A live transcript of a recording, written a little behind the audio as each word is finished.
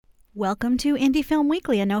Welcome to Indie Film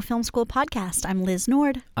Weekly, a No Film School podcast. I'm Liz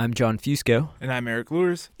Nord. I'm John Fusco. And I'm Eric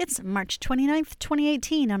Lures. It's March 29th,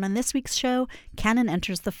 2018, and on this week's show, Canon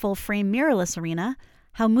enters the full-frame mirrorless arena,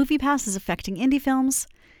 how MoviePass is affecting indie films,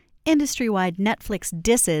 industry-wide Netflix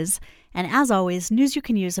disses, and as always, news you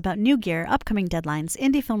can use about new gear, upcoming deadlines,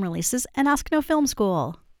 indie film releases, and Ask No Film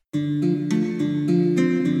School.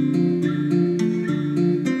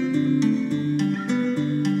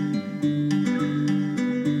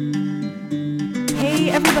 Hey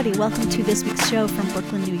everybody, welcome to this week's show from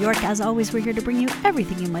Brooklyn, New York. As always, we're here to bring you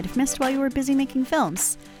everything you might have missed while you were busy making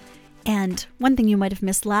films. And one thing you might have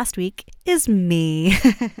missed last week is me.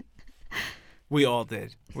 We all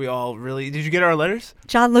did. We all really... Did you get our letters?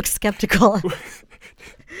 John looks skeptical.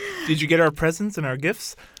 Did you get our presents and our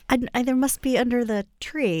gifts? There must be under the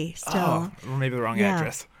tree still. Oh, or maybe the wrong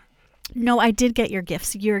address. No, I did get your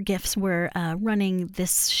gifts. Your gifts were running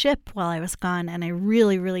this ship while I was gone, and I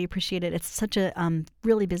really, really appreciate it. It's such a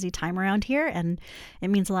really busy time around here, and it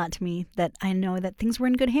means a lot to me that I know that things were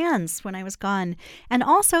in good hands when I was gone. And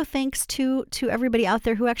also thanks to everybody out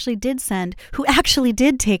there who actually did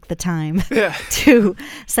take the time to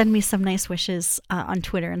send me some nice wishes on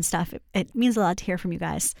Twitter and stuff. It means a lot to hear from you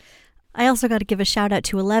guys. I also got to give a shout out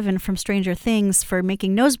to 11 from Stranger Things for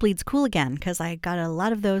making nosebleeds cool again, because I got a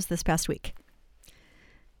lot of those this past week.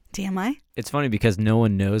 TMI? It's funny because no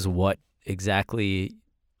one knows what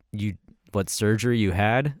surgery you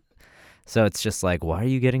had. So it's just like, why are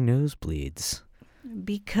you getting nosebleeds?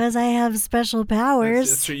 Because I have special powers.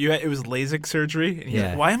 That's true. It was LASIK surgery. And yeah.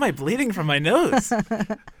 Like, why am I bleeding from my nose? I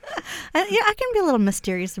can be a little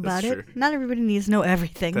mysterious about it. True. Not everybody needs to know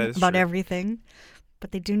everything about true. everything.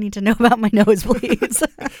 But they do need to know about my nosebleeds.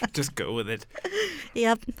 Just go with it.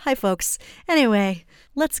 Yep. Hi, folks. Anyway,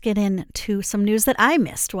 let's get into some news that I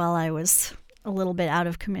missed while I was a little bit out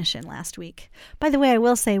of commission last week. By the way, I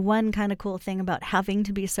will say one kind of cool thing about having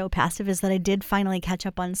to be so passive is that I did finally catch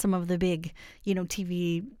up on some of the big,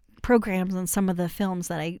 TV programs and some of the films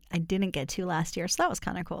that I didn't get to last year. So that was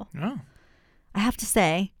kind of cool. Oh. I have to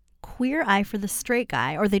say, Queer Eye for the Straight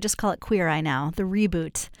Guy, or they just call it Queer Eye now, the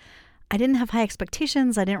reboot. I didn't have high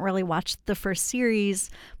expectations. I didn't really watch the first series,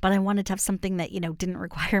 but I wanted to have something that, didn't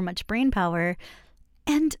require much brain power.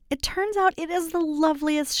 And it turns out it is the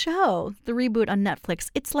loveliest show, the reboot on Netflix.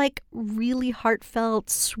 It's like really heartfelt,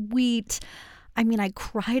 sweet. I mean, I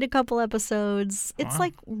cried a couple episodes. It's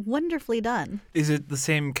like wonderfully done. Is it the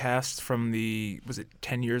same cast from was it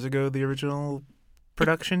 10 years ago, the original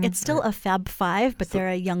production? It's still a Fab Five, but they're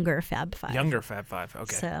a younger Fab Five. Younger Fab Five,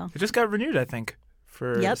 okay. So. It just got renewed, I think.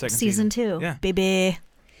 Yep, season 2. Yeah. Baby.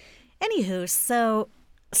 Anywho, so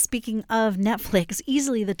speaking of Netflix,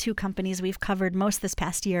 easily the two companies we've covered most this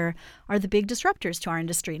past year are the big disruptors to our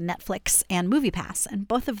industry, Netflix and MoviePass, and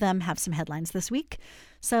both of them have some headlines this week.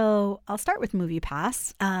 So I'll start with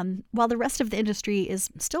MoviePass. While the rest of the industry is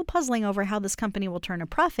still puzzling over how this company will turn a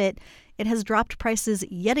profit, it has dropped prices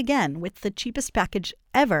yet again, with the cheapest package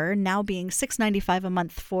ever now being $6.95 a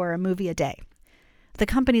month for a movie a day. The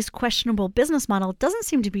company's questionable business model doesn't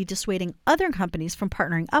seem to be dissuading other companies from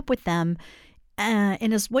partnering up with them,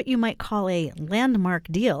 and is what you might call a landmark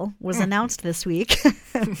deal was announced this week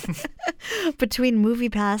between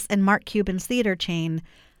MoviePass and Mark Cuban's theater chain,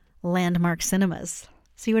 Landmark Cinemas.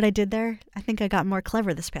 See what I did there? I think I got more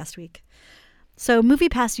clever this past week. So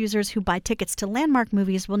MoviePass users who buy tickets to Landmark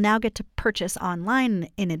movies will now get to purchase online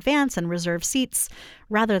in advance and reserve seats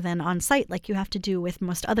rather than on site like you have to do with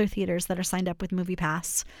most other theaters that are signed up with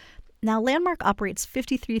MoviePass. Now, Landmark operates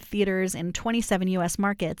 53 theaters in 27 U.S.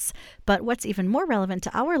 markets, but what's even more relevant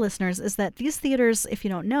to our listeners is that these theaters, if you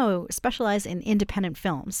don't know, specialize in independent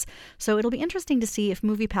films. So it'll be interesting to see if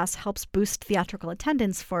MoviePass helps boost theatrical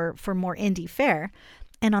attendance for more indie fare.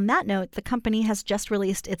 And on that note, the company has just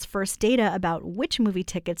released its first data about which movie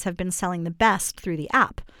tickets have been selling the best through the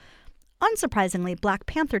app. Unsurprisingly, Black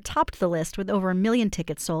Panther topped the list with over 1 million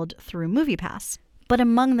tickets sold through MoviePass. But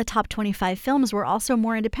among the top 25 films were also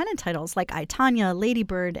more independent titles like I, Tonya, Lady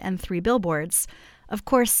Bird, and 3 Billboards. Of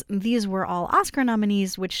course, these were all Oscar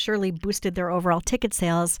nominees, which surely boosted their overall ticket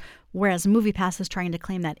sales, whereas MoviePass is trying to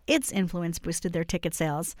claim that its influence boosted their ticket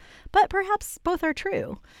sales. But perhaps both are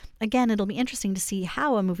true. Again, it'll be interesting to see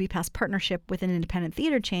how a MoviePass partnership with an independent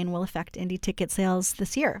theater chain will affect indie ticket sales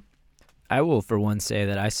this year. I will, for one, say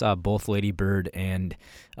that I saw both Lady Bird and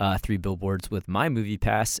 3 Billboards with my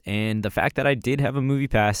MoviePass, and the fact that I did have a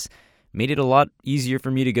MoviePass made it a lot easier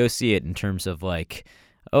for me to go see it in terms of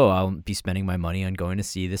oh, I'll be spending my money on going to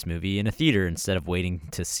see this movie in a theater instead of waiting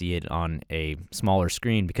to see it on a smaller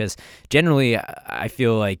screen. Because generally, I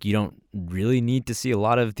feel like you don't really need to see a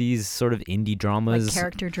lot of these sort of indie dramas. Like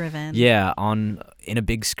character-driven. Yeah, in a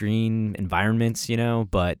big screen environments,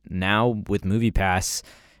 But now with MoviePass,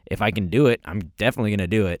 if I can do it, I'm definitely going to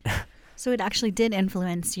do it. So it actually did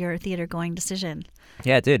influence your theater-going decision.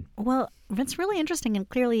 Yeah, it did. Well, that's really interesting, and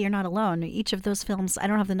clearly you're not alone. Each of those films, I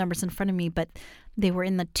don't have the numbers in front of me, but they were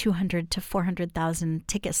in the 200 to 400,000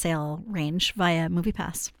 ticket sale range via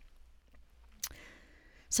MoviePass.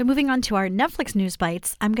 So moving on to our Netflix news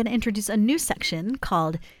bites, I'm going to introduce a new section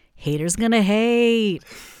called Haters Gonna Hate.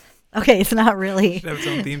 Okay, it's not really. Should have its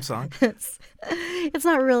own theme song. It's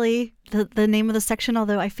not really the name of the section,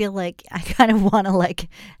 although I feel like I kind of want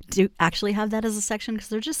to actually have that as a section because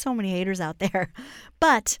there's just so many haters out there.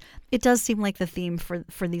 But it does seem like the theme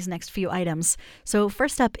for these next few items. So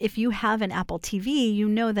first up, if you have an Apple TV, you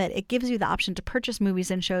know that it gives you the option to purchase movies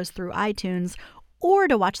and shows through iTunes or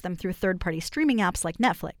to watch them through third-party streaming apps like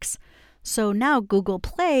Netflix. So now Google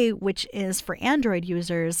Play, which is for Android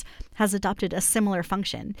users, has adopted a similar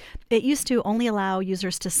function. It used to only allow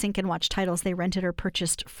users to sync and watch titles they rented or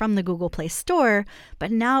purchased from the Google Play Store,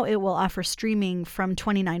 but now it will offer streaming from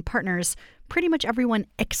 29 partners, pretty much everyone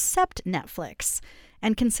except Netflix.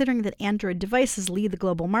 And considering that Android devices lead the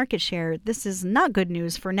global market share, this is not good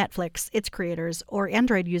news for Netflix, its creators, or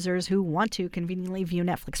Android users who want to conveniently view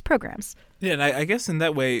Netflix programs. Yeah, and I guess in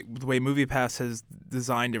that way, the way MoviePass has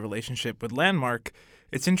designed a relationship with Landmark,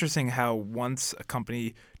 it's interesting how once a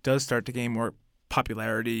company does start to gain more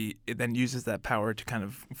popularity, it then uses that power to kind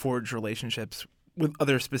of forge relationships with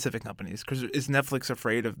other specific companies. Because is Netflix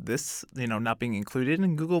afraid of this, not being included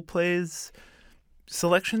in Google Play's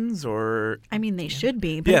selections? Or I mean, they should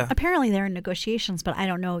be, but apparently they're in negotiations, but I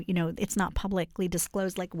don't know, it's not publicly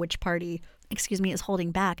disclosed like which party, is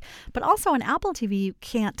holding back. But also on Apple TV,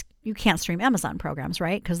 you can't stream Amazon programs,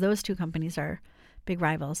 right? Because those two companies are big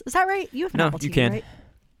rivals. Is that right? You have an Apple TV, you can. right?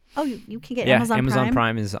 Oh, you can get Amazon Prime?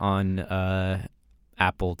 Prime is on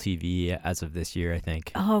Apple TV as of this year, I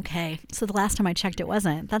think. Oh, okay. So the last time I checked, it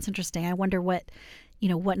wasn't. That's interesting. I wonder what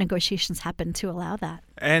negotiations happened to allow that.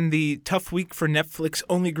 And the tough week for Netflix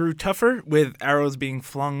only grew tougher, with arrows being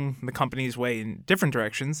flung the company's way in different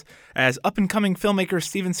directions, as up-and-coming filmmaker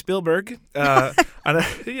Steven Spielberg, he's going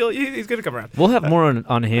to come around. We'll have more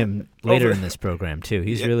on him later in this program, too.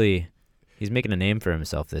 He's making a name for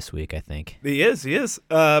himself this week, I think. He is.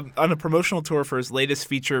 On a promotional tour for his latest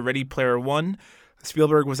feature, Ready Player One,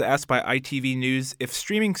 Spielberg was asked by ITV News if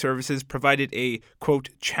streaming services provided a, quote,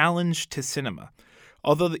 challenge to cinema.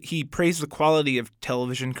 Although he praised the quality of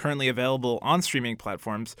television currently available on streaming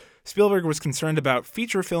platforms, Spielberg was concerned about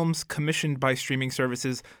feature films commissioned by streaming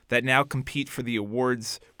services that now compete for the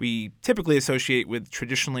awards we typically associate with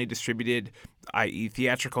traditionally distributed, i.e.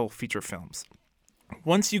 theatrical feature films.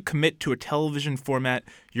 Once you commit to a television format,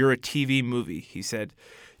 you're a TV movie, he said.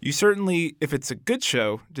 You certainly, if it's a good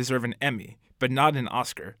show, deserve an Emmy, but not an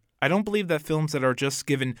Oscar. I don't believe that films that are just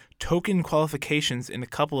given token qualifications in a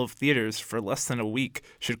couple of theaters for less than a week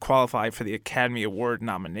should qualify for the Academy Award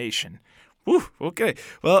nomination. Whew, okay.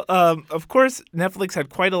 Well, of course, Netflix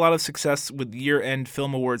had quite a lot of success with year-end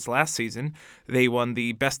film awards last season. They won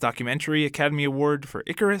the Best Documentary Academy Award for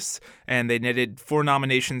Icarus, and they netted 4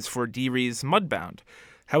 nominations for Deary's Mudbound.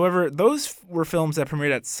 However, those were films that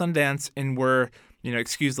premiered at Sundance and were,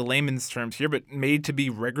 excuse the layman's terms here, but made to be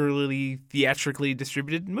regularly theatrically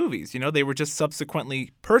distributed movies. They were just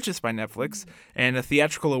subsequently purchased by Netflix, and a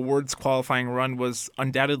theatrical awards qualifying run was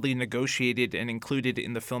undoubtedly negotiated and included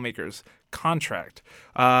in the filmmaker's contract.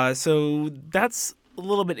 So that's a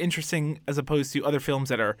little bit interesting as opposed to other films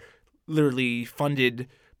that are literally funded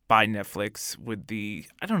by Netflix with the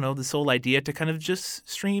sole idea to kind of just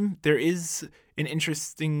stream. There is an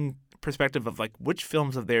interesting perspective of which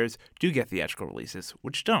films of theirs do get theatrical releases,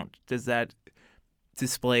 which don't. Does that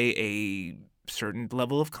display a certain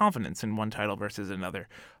level of confidence in one title versus another?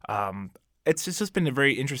 It's just been a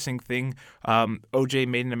very interesting thing. OJ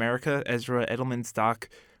Made in America, Ezra Edelman's doc,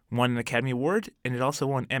 won an Academy Award, and it also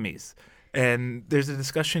won Emmys. And there's a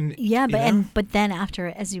discussion. Yeah, but then after,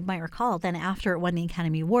 as you might recall, after it won the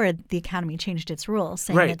Academy Award, the Academy changed its rules,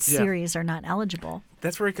 saying that series are not eligible.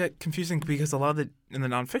 That's where it got confusing because in the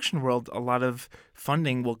nonfiction world, a lot of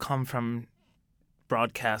funding will come from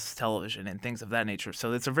broadcast television and things of that nature.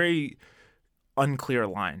 So it's a very unclear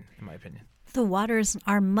line, in my opinion. The waters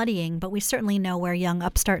are muddying, but we certainly know where young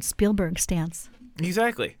upstart Spielberg stands.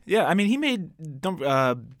 Exactly. Yeah, I mean, he made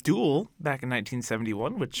Duel back in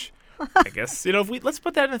 1971, which I guess, let's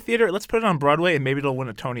put that in a theater, let's put it on Broadway, and maybe it'll win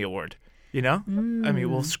a Tony Award, I mean,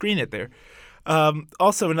 we'll screen it there.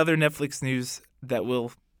 Also, another Netflix news that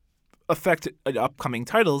will affect upcoming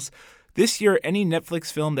titles. This year, any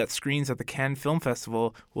Netflix film that screens at the Cannes Film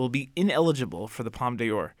Festival will be ineligible for the Palme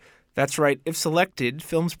d'Or. That's right. If selected,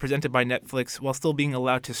 films presented by Netflix, while still being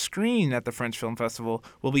allowed to screen at the French Film Festival,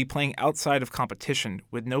 will be playing outside of competition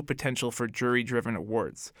with no potential for jury-driven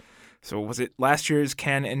awards. So was it last year's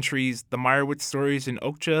Cannes entries, The Meyerowitz Stories and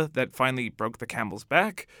Okja, that finally broke the camel's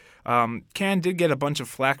back? Cannes did get a bunch of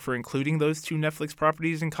flack for including those two Netflix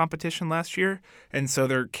properties in competition last year, and so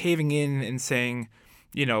they're caving in and saying,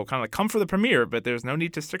 kind of like, come for the premiere, but there's no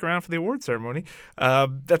need to stick around for the award ceremony.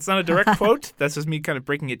 That's not a direct quote. That's just me kind of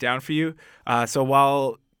breaking it down for you.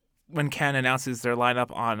 So when Cannes announces their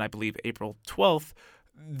lineup on, I believe, April 12th,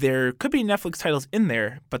 there could be Netflix titles in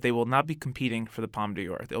there, but they will not be competing for the Palme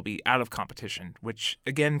d'Or. They'll be out of competition, which,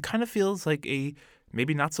 again, kind of feels like a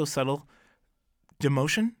maybe not so subtle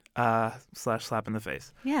demotion / slap in the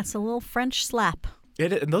face. Yeah, it's a little French slap.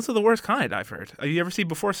 And those are the worst kind, I've heard. You ever see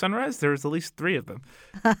Before Sunrise? There's at least 3 of them.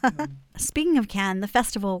 Speaking of Cannes, the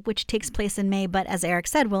festival, which takes place in May, but as Eric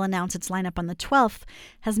said, will announce its lineup on the 12th,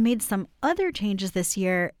 has made some other changes this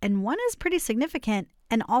year, and one is pretty significant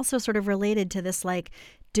and also sort of related to this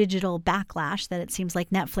digital backlash that it seems like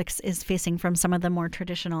Netflix is facing from some of the more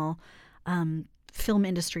traditional film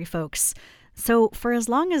industry folks. So for as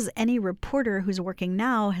long as any reporter who's working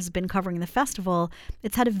now has been covering the festival,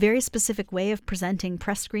 it's had a very specific way of presenting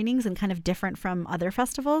press screenings and kind of different from other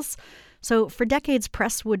festivals. So for decades,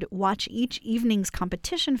 press would watch each evening's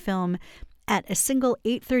competition film at a single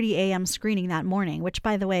 8:30 a.m. screening that morning, which,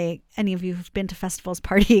 by the way, any of you who've been to festivals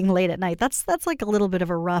partying late at night, that's like a little bit of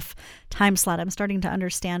a rough time slot. I'm starting to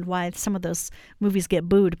understand why some of those movies get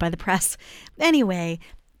booed by the press. Anyway,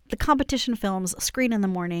 the competition films screen in the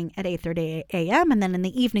morning at 8:30 a.m. and then in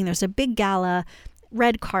the evening there's a big gala,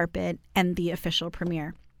 red carpet, and the official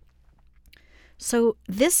premiere. So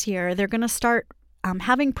this year they're going to start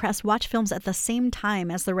having press watch films at the same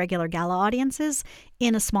time as the regular gala audiences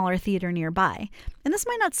in a smaller theater nearby. And this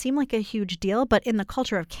might not seem like a huge deal, but in the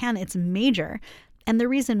culture of Cannes, it's major. And the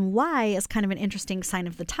reason why is kind of an interesting sign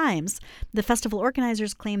of the times. The festival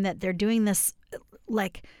organizers claim that they're doing this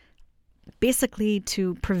basically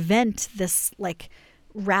to prevent this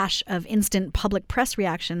rash of instant public press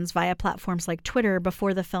reactions via platforms like Twitter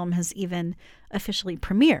before the film has even officially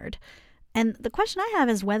premiered. And the question I have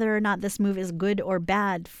is whether or not this move is good or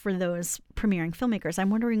bad for those premiering filmmakers. I'm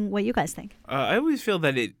wondering what you guys think. I always feel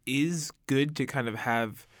that it is good to kind of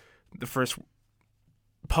have the first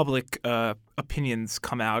public opinions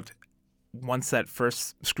come out once that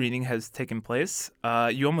first screening has taken place.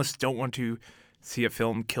 You almost don't want to see a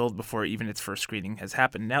film killed before even its first screening has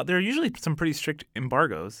happened. Now, there are usually some pretty strict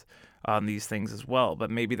embargoes on these things as well, but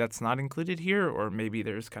maybe that's not included here, or maybe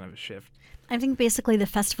there's kind of a shift. I think basically the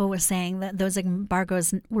festival was saying that those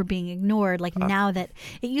embargoes were being ignored. Now that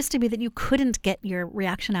it used to be that you couldn't get your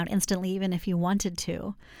reaction out instantly, even if you wanted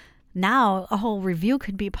to. Now a whole review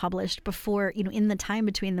could be published before, in the time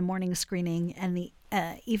between the morning screening and the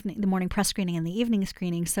the morning press screening and the evening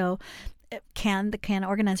screening. So the Cannes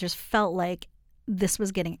organizers felt like this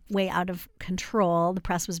was getting way out of control. The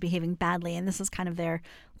press was behaving badly, and this is kind of their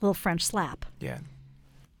little French slap. Yeah.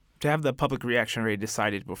 To have the public reaction rate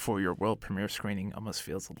decided before your world premiere screening almost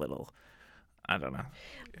feels a little, I don't know.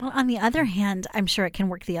 Well, on the other hand, I'm sure it can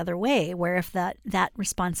work the other way, where if that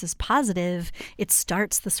response is positive, it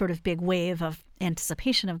starts the sort of big wave of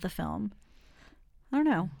anticipation of the film. I don't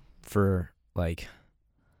know. For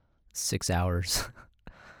 6 hours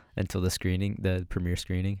until the premiere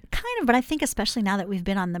screening. Kind of, but I think especially now that we've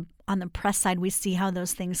been on the press side, we see how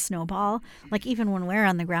those things snowball. Even when we're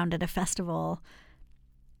on the ground at a festival,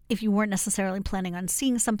 if you weren't necessarily planning on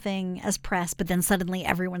seeing something as press, but then suddenly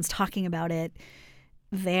everyone's talking about it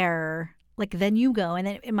there, then you go, and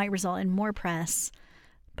it might result in more press.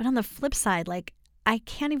 But on the flip side, I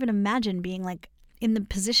can't even imagine being in the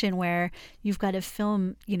position where you've got a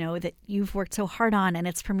film, that you've worked so hard on, and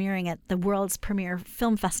it's premiering at the world's premier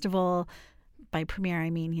film festival. By premiere, I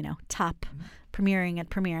mean, top premiering at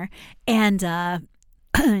premiere. And,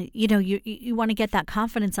 you want to get that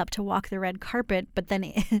confidence up to walk the red carpet, but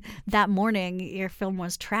then that morning your film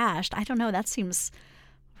was trashed. I don't know. That seems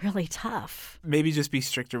really tough. Maybe just be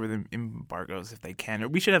stricter with embargoes if they can. Or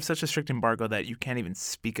we should have such a strict embargo that you can't even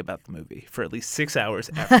speak about the movie for at least 6 hours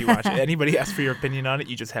after you watch it. Anybody asks for your opinion on it,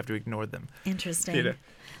 you just have to ignore them. Interesting.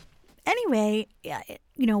 Anyway,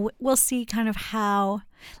 we'll see kind of how,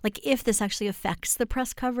 if this actually affects the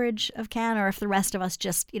press coverage of Cannes, or if the rest of us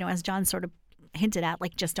just, as John sort of hinted at,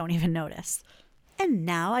 just don't even notice. And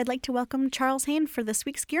now I'd like to welcome Charles Hain for this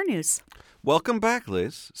week's Gear News. Welcome back,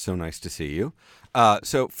 Liz. So nice to see you.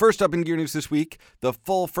 So first up in Gear News this week, the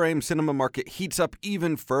full-frame cinema market heats up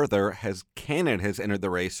even further as Canon has entered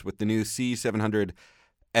the race with the new C700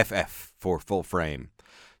 FF for full frame.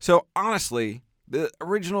 So honestly, the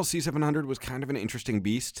original C700 was kind of an interesting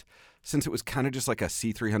beast since it was kind of just like a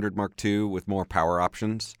C300 Mark II with more power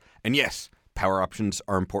options. And yes, power options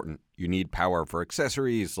are important. You need power for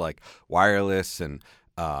accessories like wireless and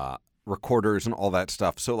recorders and all that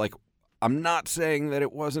stuff. So like, I'm not saying that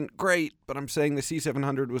it wasn't great, but I'm saying the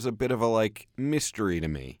C700 was a bit of a mystery to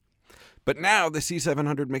me. But now the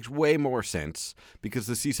C700 makes way more sense because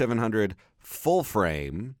the C700 full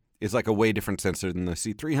frame is like a way different sensor than the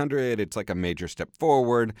C300. It's like a major step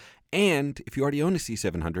forward. And if you already own a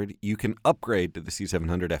C700, you can upgrade to the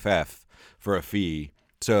C700 FF for a fee.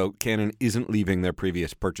 So Canon isn't leaving their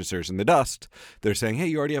previous purchasers in the dust. They're saying, hey,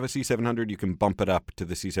 you already have a C700, you can bump it up to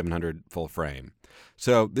the C700 full frame.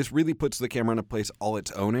 So this really puts the camera in a place all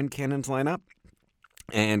its own in Canon's lineup.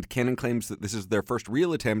 And Canon claims that this is their first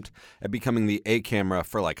real attempt at becoming the A camera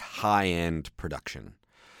for high-end production.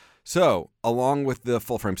 So, along with the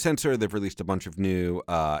full-frame sensor, they've released a bunch of new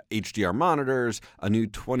HDR monitors, a new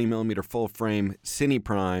 20mm full-frame Cine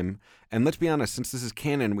Prime, and let's be honest, since this is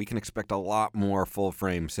Canon, we can expect a lot more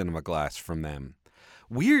full-frame cinema glass from them.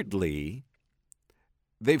 Weirdly,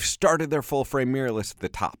 they've started their full-frame mirrorless at the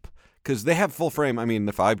top, because they have full-frame,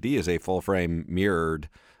 the 5D is a full-frame mirrored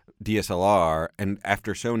DSLR, and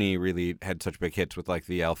after Sony really had such big hits with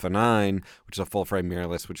the Alpha 9, which is a full-frame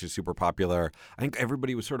mirrorless, which is super popular, I think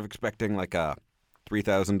everybody was sort of expecting a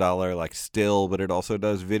 $3,000 still, but it also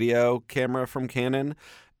does video camera from Canon,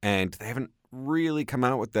 and they haven't really come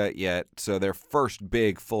out with that yet, so their first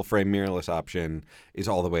big full-frame mirrorless option is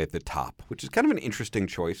all the way at the top, which is kind of an interesting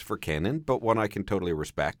choice for Canon, but one I can totally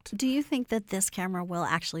respect. Do you think that this camera will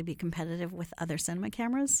actually be competitive with other cinema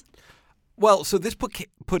cameras? Well, so this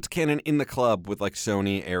puts Canon in the club with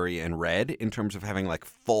Sony, ARRI, and Red in terms of having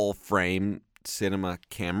full-frame cinema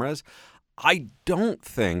cameras. I don't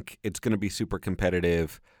think it's going to be super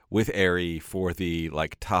competitive with ARRI for the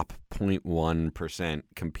top 0.1%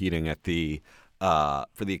 competing at the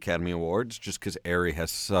for the Academy Awards, just because ARRI has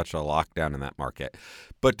such a lockdown in that market.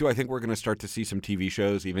 But do I think we're going to start to see some TV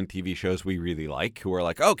shows, even TV shows we really like, who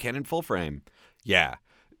are oh, Canon full frame? Yeah.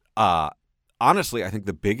 Honestly, I think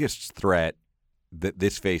the biggest threat that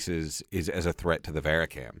this faces is as a threat to the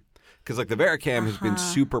Varicam. Because the Varicam has been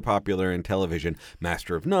super popular in television.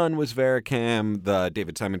 Master of None was Varicam. The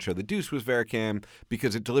David Simon show The Deuce was Varicam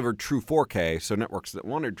because it delivered true 4K. So networks that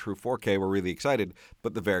wanted true 4K were really excited.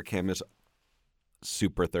 But the Varicam is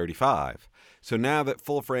super 35. So now that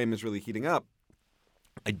full frame is really heating up,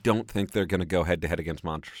 I don't think they're going to go head-to-head against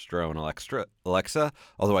Monstro and Alexa,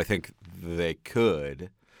 although I think they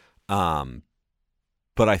could.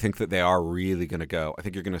 But I think that they are really going to go. I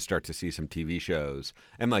think you're going to start to see some TV shows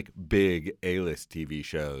and big A-list TV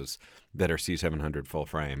shows that are C700 full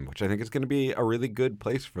frame, which I think is going to be a really good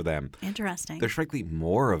place for them. Interesting. There's frankly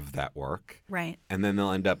more of that work. Right. And then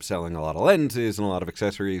they'll end up selling a lot of lenses and a lot of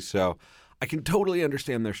accessories. So I can totally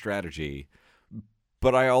understand their strategy.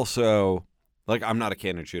 But I also, I'm not a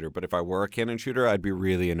Canon shooter, but if I were a Canon shooter, I'd be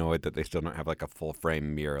really annoyed that they still don't have a full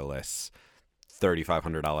frame mirrorless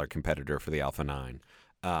 $3,500 competitor for the Alpha 9.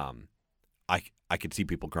 I could see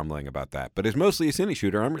people grumbling about that. But as mostly a cine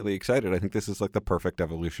shooter, I'm really excited. I think this is the perfect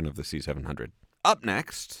evolution of the C700. Up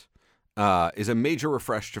next is a major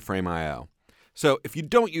refresh to Frame.io. So if you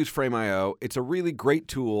don't use Frame.io, it's a really great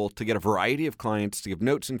tool to get a variety of clients to give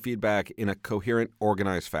notes and feedback in a coherent,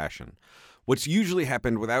 organized fashion. What's usually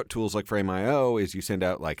happened without tools like Frame.io is you send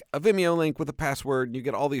out a Vimeo link with a password and you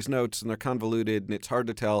get all these notes and they're convoluted and it's hard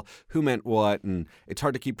to tell who meant what and it's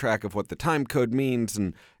hard to keep track of what the time code means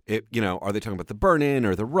and are they talking about the burn-in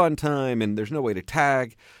or the runtime and there's no way to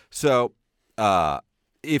tag. So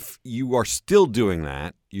if you are still doing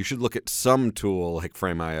that, you should look at some tool like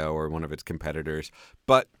Frame.io or one of its competitors,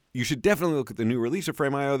 but you should definitely look at the new release of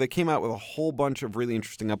Frame.io. They came out with a whole bunch of really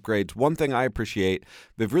interesting upgrades. One thing I appreciate,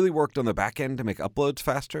 they've really worked on the back end to make uploads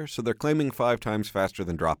faster. So they're claiming 5 times faster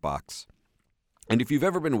than Dropbox. And if you've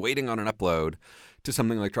ever been waiting on an upload to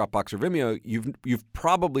something like Dropbox or Vimeo, you've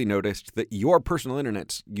probably noticed that your personal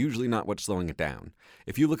internet's usually not what's slowing it down.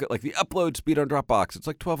 If you look at the upload speed on Dropbox, it's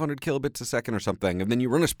 1,200 kilobits a second or something. And then you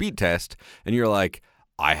run a speed test and you're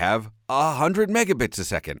I have 100 megabits a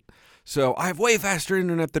second. So I have way faster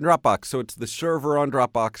internet than Dropbox. So it's the server on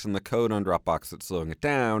Dropbox and the code on Dropbox that's slowing it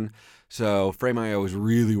down. So Frame.io has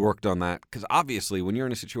really worked on that because obviously when you're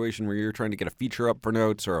in a situation where you're trying to get a feature up for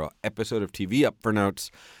notes or an episode of TV up for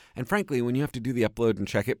notes, and frankly, when you have to do the upload and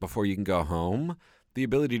check it before you can go home, the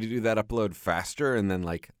ability to do that upload faster and then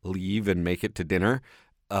like leave and make it to dinner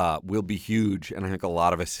will be huge. And I think a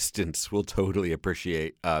lot of assistants will totally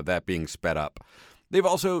appreciate that being sped up. They've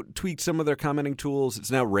also tweaked some of their commenting tools. It's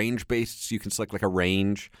now range-based, so you can select like a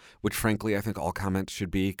range, which frankly I think all comments should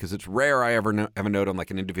be because it's rare I ever have a note on like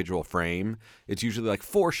an individual frame. It's usually like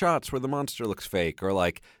 4 shots where the monster looks fake or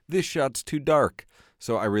like this shot's too dark.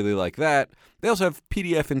 So I really like that. They also have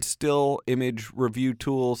PDF and still image review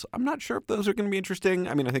tools. I'm not sure if those are going to be interesting.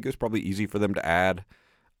 I mean, I think it was probably easy for them to add.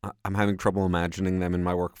 I'm having trouble imagining them in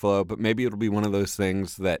my workflow, but maybe it'll be one of those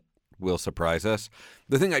things that will surprise us.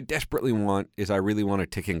 The thing I desperately want is I really want a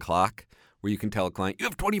ticking clock where you can tell a client, you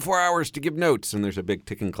have 24 hours to give notes, and there's a big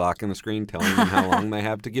ticking clock on the screen telling them how long they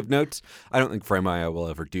have to give notes. I don't think Frame.io will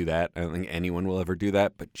ever do that. I don't think anyone will ever do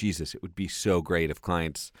that, but Jesus, it would be so great if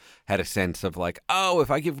clients had a sense of like, oh, if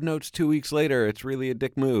I give notes 2 weeks later, it's really a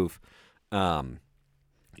dick move. You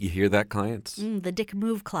hear that, clients? The dick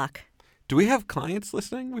move clock. Do we have clients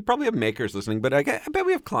listening? We probably have makers listening, but I bet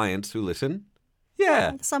we have clients who listen.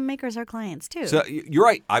 Yeah. Some makers are clients, too. So you're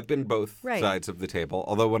right. I've been both Right. sides of the table,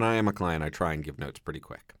 although when I am a client, I try and give notes pretty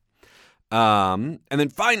quick. And then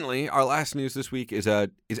finally, our last news this week is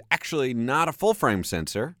actually not a full-frame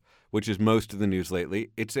sensor, which is most of the news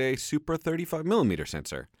lately. It's a Super 35mm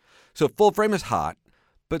sensor. So full-frame is hot,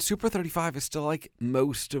 but Super 35 is still like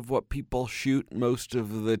most of what people shoot most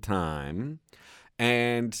of the time.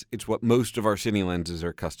 And it's what most of our cine lenses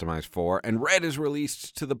are customized for. And Red has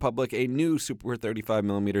released to the public a new Super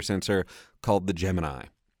 35mm sensor called the Gemini.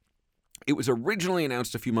 It was originally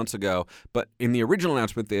announced a few months ago, but in the original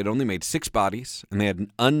announcement, they had only made 6 bodies, and they had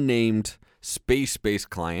an unnamed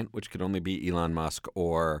space-based client, which could only be Elon Musk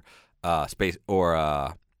or Jeff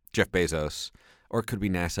Bezos, or it could be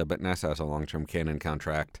NASA, but NASA has a long-term Canon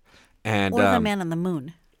contract. And or the man on the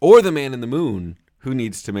moon. Or the man in the moon, who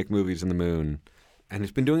needs to make movies in the moon. And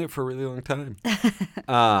has been doing it for a really long time.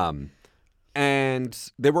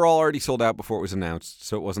 And they were all already sold out before it was announced,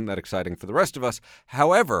 so it wasn't that exciting for the rest of us.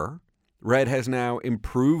 However, Red has now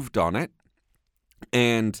improved on it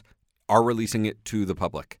and are releasing it to the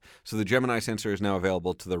public. So the Gemini sensor is now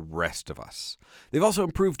available to the rest of us. They've also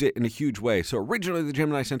improved it in a huge way. So originally the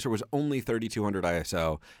Gemini sensor was only 3200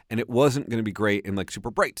 ISO, and it wasn't going to be great in like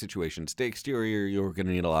super bright situations. Day exterior, you're going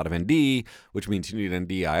to need a lot of ND, which means you need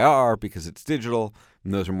ND-IR because it's digital,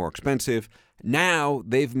 and those are more expensive. Now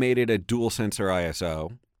they've made it a dual sensor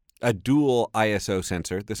ISO, a dual ISO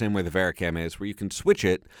sensor, the same way the Varicam is, where you can switch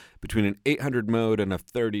it between an 800 mode and a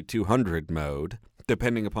 3200 mode,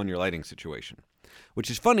 depending upon your lighting situation.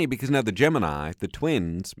 Which is funny because now the Gemini, the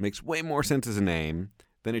twins, makes way more sense as a name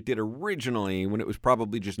than it did originally when it was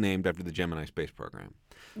probably just named after the Gemini space program.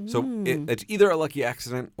 So it's either a lucky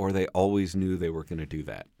accident or they always knew they were going to do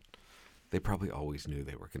that. They probably always knew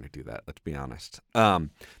they were going to do that, let's be honest.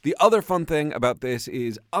 The other fun thing about this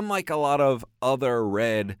is, unlike a lot of other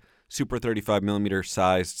Red Super 35mm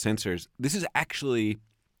sized sensors, this is actually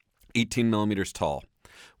 18 millimeters tall,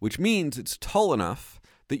 which means it's tall enough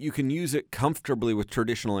that you can use it comfortably with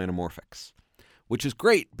traditional anamorphics, which is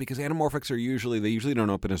great because anamorphics they usually don't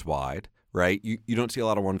open as wide, right? You don't see a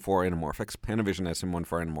lot of 1.4 anamorphics. Panavision has some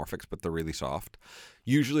 1.4 anamorphics, but they're really soft.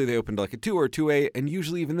 Usually they open to like a 2 or 2.8, and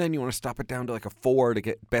usually even then you want to stop it down to like a 4 to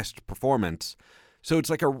get best performance. So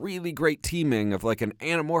it's like a really great teaming of like an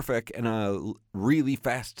anamorphic and a really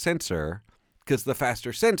fast sensor, because the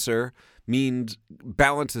faster sensor means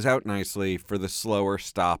balances out nicely for the slower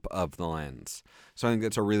stop of the lens. So I think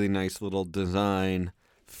that's a really nice little design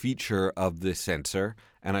feature of this sensor,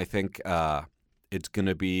 and I think it's going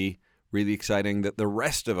to be really exciting that the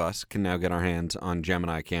rest of us can now get our hands on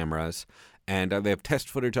Gemini cameras. And they have test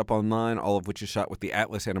footage up online, all of which is shot with the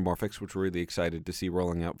Atlas anamorphics, which we're really excited to see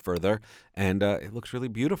rolling out further. And it looks really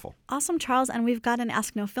beautiful. Awesome, Charles. And we've got an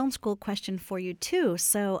Ask No Film School question for you, too.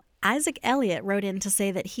 So Isaac Elliott wrote in to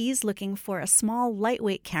say that he's looking for a small,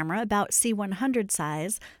 lightweight camera, about C100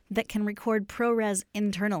 size, that can record ProRes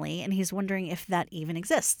internally. And he's wondering if that even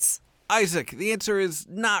exists. Isaac, the answer is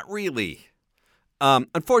not really.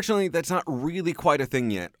 Unfortunately, that's not really quite a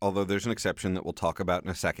thing yet, although there's an exception that we'll talk about in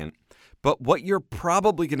a second. But what you're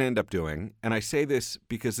probably going to end up doing, and I say this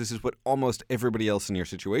because this is what almost everybody else in your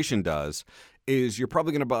situation does, is you're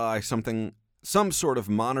probably going to buy some sort of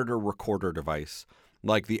monitor recorder device,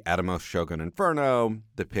 like the Atomos Shogun Inferno,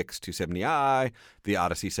 the Pix 270i, the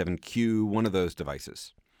Odyssey 7Q, one of those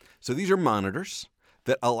devices. So these are monitors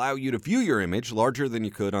that allow you to view your image larger than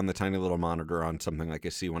you could on the tiny little monitor on something like a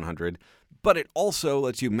C100, but it also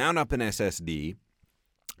lets you mount up an SSD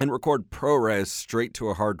and record ProRes straight to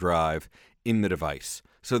a hard drive in the device.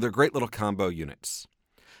 So they're great little combo units.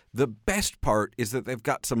 The best part is that they've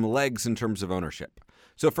got some legs in terms of ownership.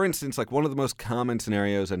 So for instance, like one of the most common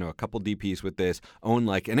scenarios, I know a couple DPs with this, own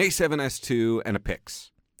like an A7S II and a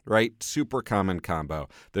Pix, right? Super common combo.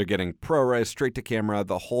 They're getting ProRes straight to camera.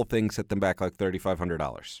 The whole thing set them back like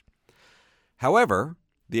 $3,500. However,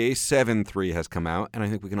 the A7 III has come out, and I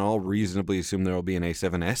think we can all reasonably assume there will be an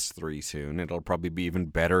A7S III soon. It'll probably be even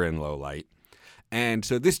better in low light. And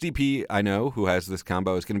so this DP I know who has this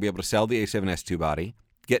combo is going to be able to sell the A7S II body,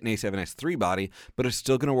 get an A7S III body, but it's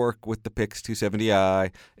still going to work with the Pix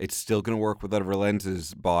 270i. It's still going to work with whatever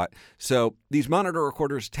lenses bought. So these monitor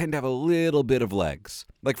recorders tend to have a little bit of legs.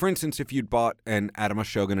 Like, for instance, if you'd bought an Atomos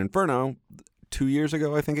Shogun Inferno 2 years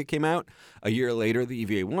ago, I think it came out. A year later, the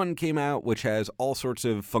EVA-1 came out, which has all sorts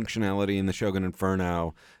of functionality in the Shogun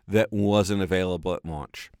Inferno that wasn't available at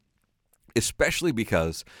launch. Especially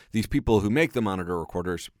because these people who make the monitor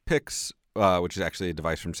recorders, Pix, which is actually a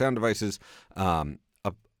device from Sound Devices,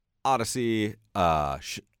 Odyssey,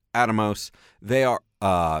 Atomos,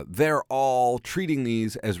 they're all treating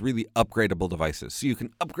these as really upgradable devices. So you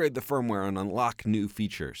can upgrade the firmware and unlock new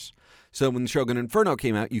features. So when the Shogun Inferno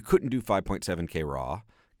came out, you couldn't do 5.7K RAW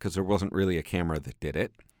because there wasn't really a camera that did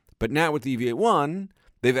it. But now with the EVA-1,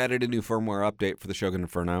 they've added a new firmware update for the Shogun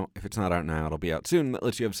Inferno. If it's not out now, it'll be out soon. That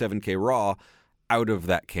lets you have 7K RAW out of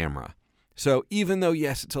that camera. So even though,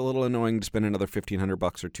 yes, it's a little annoying to spend another $1,500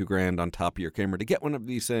 or $2,000 on top of your camera to get one of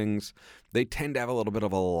these things, they tend to have a little bit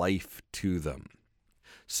of a life to them.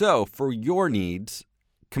 So for your needs,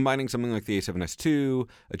 combining something like the A7S II,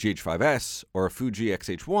 a GH5S, or a Fuji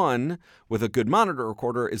X-H1 with a good monitor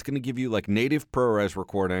recorder is going to give you like native ProRes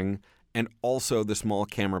recording and also the small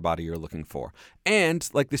camera body you're looking for. And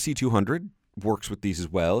like the C200 works with these as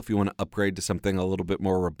well if you want to upgrade to something a little bit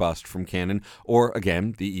more robust from Canon, or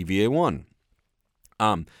again, the EVA-1.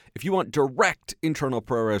 If you want direct internal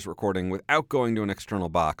ProRes recording without going to an external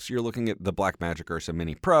box, you're looking at the Blackmagic Ursa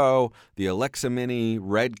Mini Pro, the Alexa Mini,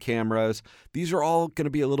 Red cameras. These are all going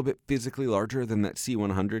to be a little bit physically larger than that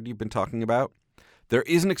C100 you've been talking about. There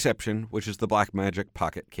is an exception, which is the Blackmagic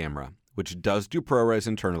Pocket camera, which does do ProRes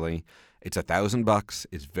internally. It's $1,000.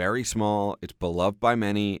 It's very small. It's beloved by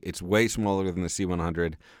many. It's way smaller than the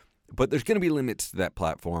C100. But there's going to be limits to that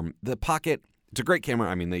platform. The Pocket, it's a great camera.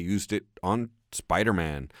 I mean, they used it on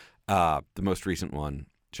Spider-Man, the most recent one,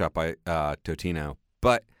 shot by Totino.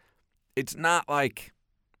 But it's not like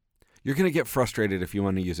you're going to get frustrated if you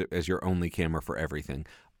want to use it as your only camera for everything.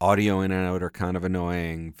 Audio in and out are kind of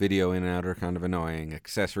annoying. Video in and out are kind of annoying.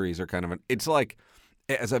 Accessories are kind of it's like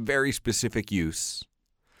it has a very specific use.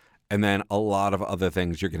 And then a lot of other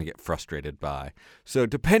things you're going to get frustrated by. So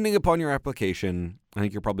depending upon your application, I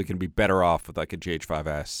think you're probably going to be better off with like a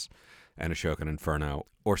GH5S and a Shogun Inferno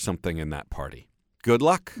or something in that party. Good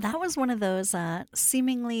luck. That was one of those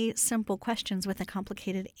seemingly simple questions with a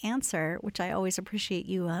complicated answer, which I always appreciate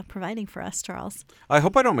you providing for us, Charles. I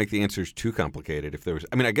hope I don't make the answers too complicated. If there was,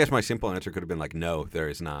 I mean, I guess my simple answer could have been like, no, there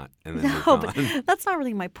is not. And then no, but that's not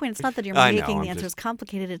really my point. It's not that you're making the answers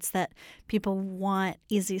complicated. It's that people want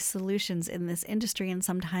easy solutions in this industry, and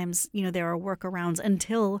sometimes, there are workarounds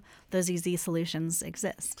until those easy solutions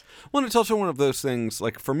exist. Well, and it's also one of those things,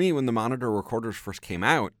 like for me, when the monitor recorders first came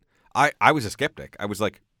out, I was a skeptic. I was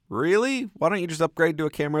like, really? Why don't you just upgrade to a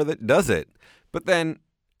camera that does it? But then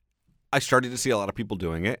I started to see a lot of people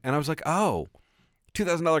doing it, and I was like, oh,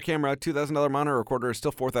 $2,000 camera, $2,000 monitor recorder is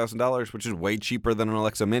still $4,000, which is way cheaper than an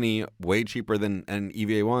Alexa Mini, way cheaper than an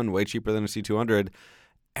EVA-1, way cheaper than a C200.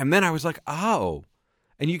 And then I was like, oh,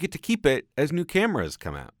 and you get to keep it as new cameras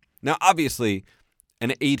come out. Now, obviously,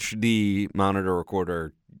 an HD monitor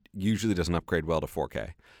recorder usually doesn't upgrade well to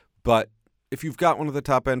 4K, but if you've got one of the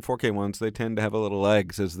top-end 4K ones, they tend to have a little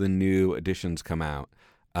legs as the new editions come out.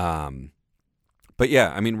 But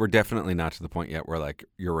yeah, I mean, we're definitely not to the point yet where like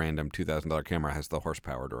your random $2,000 camera has the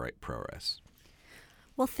horsepower to write ProRes.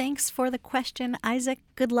 Well, thanks for the question, Isaac.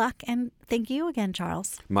 Good luck, and thank you again,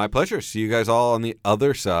 Charles. My pleasure. See you guys all on the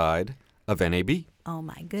other side of NAB. Oh,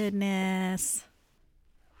 my goodness.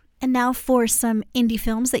 And now for some indie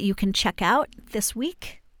films that you can check out this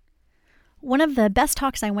week. One of the best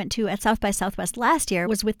talks I went to at South by Southwest last year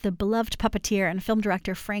was with the beloved puppeteer and film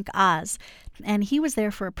director Frank Oz. And he was there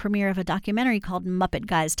for a premiere of a documentary called Muppet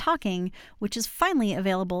Guys Talking, which is finally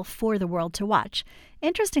available for the world to watch.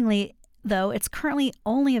 Interestingly, though, it's currently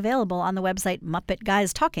only available on the website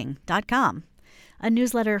MuppetGuysTalking.com. A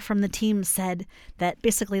newsletter from the team said that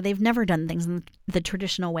basically they've never done things in the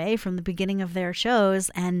traditional way from the beginning of their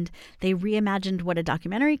shows, and they reimagined what a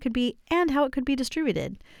documentary could be and how it could be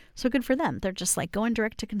distributed. So good for them. They're just like going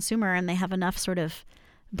direct to consumer, and they have enough sort of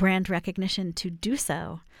brand recognition to do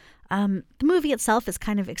so. The movie itself is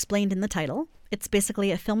kind of explained in the title. It's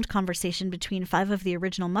basically a filmed conversation between 5 of the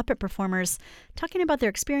original Muppet performers talking about their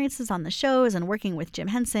experiences on the shows and working with Jim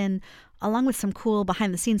Henson, along with some cool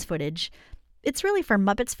behind-the-scenes footage. It's really for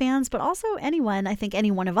Muppets fans, but also anyone, I think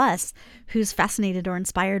any one of us, who's fascinated or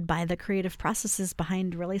inspired by the creative processes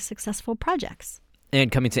behind really successful projects. And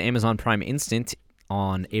coming to Amazon Prime Instant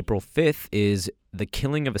on April 5th is The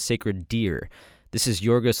Killing of a Sacred Deer. This is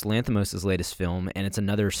Yorgos Lanthimos' latest film, and it's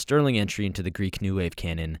another sterling entry into the Greek New Wave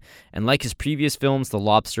canon. And like his previous films, The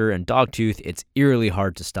Lobster and Dogtooth, it's eerily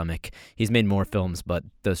hard to stomach. He's made more films, but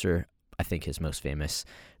those are, I think, his most famous.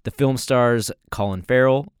 The film stars Colin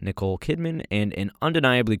Farrell, Nicole Kidman, and an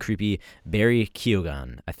undeniably creepy Barry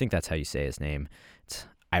Keoghan. I think that's how you say his name. It's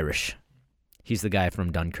Irish. He's the guy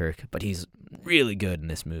from Dunkirk, but he's really good in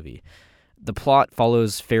this movie. The plot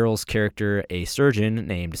follows Farrell's character, a surgeon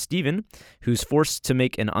named Stephen, who's forced to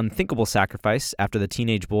make an unthinkable sacrifice after the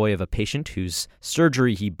teenage boy of a patient whose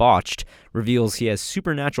surgery he botched reveals he has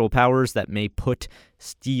supernatural powers that may put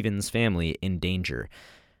Stephen's family in danger.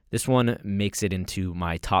 This one makes it into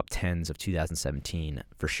my top 10s of 2017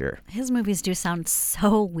 for sure. His movies do sound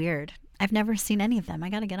so weird. I've never seen any of them. I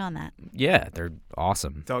got to get on that. Yeah, they're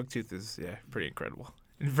awesome. Dogtooth is, pretty incredible.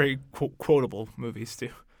 And very quotable movies, too.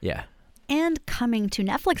 Yeah. And coming to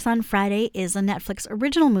Netflix on Friday is a Netflix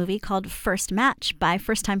original movie called First Match by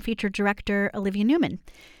first-time feature director Olivia Newman.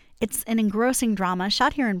 It's an engrossing drama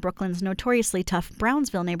shot here in Brooklyn's notoriously tough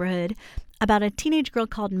Brownsville neighborhood about a teenage girl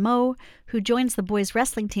called Mo who joins the boys'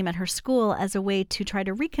 wrestling team at her school as a way to try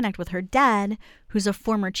to reconnect with her dad, who's a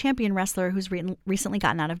former champion wrestler who's recently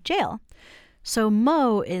gotten out of jail. So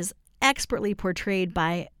Mo is expertly portrayed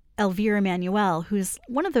by Elvira Manuel, who's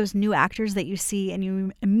one of those new actors that you see and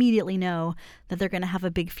you immediately know that they're going to have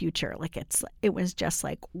a big future. It was just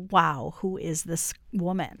like, wow, who is this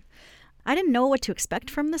woman? I didn't know what to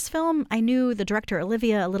expect from this film. I knew the director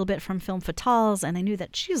Olivia a little bit from Film Fatales, and I knew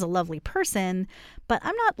that she's a lovely person, but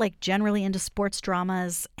I'm not generally into sports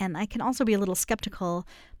dramas, and I can also be a little skeptical,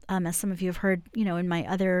 as some of you have heard, in my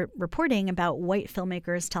other reporting about white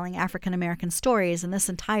filmmakers telling African-American stories, and this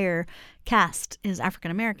entire cast is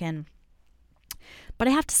African-American. But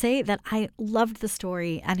I have to say that I loved the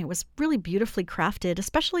story, and it was really beautifully crafted,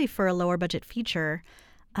 especially for a lower-budget feature.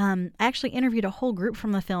 I actually interviewed a whole group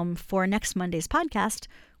from the film for next Monday's podcast,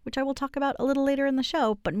 which I will talk about a little later in the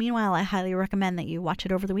show, but meanwhile, I highly recommend that you watch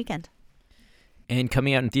it over the weekend. And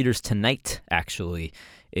coming out in theaters tonight, actually,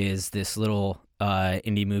 is this little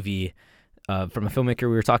indie movie from a filmmaker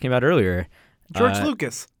we were talking about earlier. George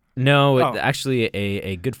Lucas. No, actually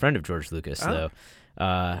a good friend of George Lucas, though.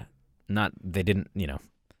 They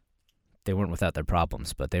weren't without their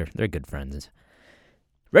problems, but they're good friends.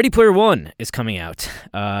 Ready Player One is coming out.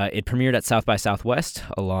 It premiered at South by Southwest,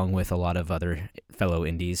 along with a lot of other fellow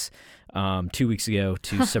indies, 2 weeks ago,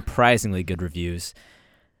 to surprisingly good reviews.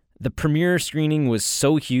 The premiere screening was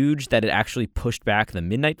so huge that it actually pushed back the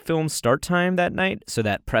midnight film start time that night so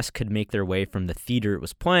that press could make their way from the theater it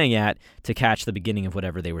was playing at to catch the beginning of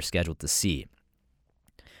whatever they were scheduled to see.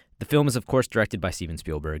 The film is, of course, directed by Steven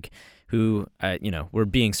Spielberg, who, we're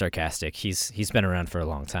being sarcastic. He's been around for a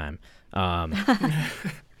long time.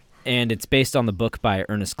 And it's based on the book by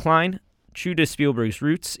Ernest Cline. True to Spielberg's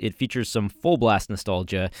roots, it features some full-blast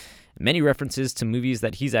nostalgia, many references to movies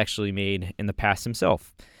that he's actually made in the past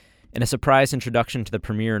himself. In a surprise introduction to the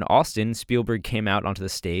premiere in Austin, Spielberg came out onto the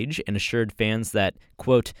stage and assured fans that,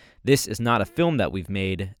 quote, "This is not a film that we've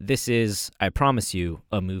made. This is, I promise you,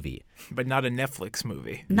 a movie." But not a Netflix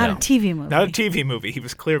movie. Not a TV movie. Not a TV movie. He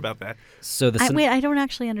was clear about that. So wait, I don't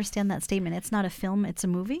actually understand that statement. It's not a film, it's a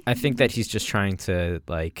movie? I think that he's just trying to,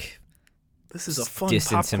 this is a fun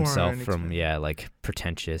distance himself popcorn from,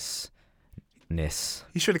 pretentiousness.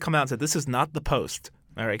 He should have come out and said, "This is not The Post."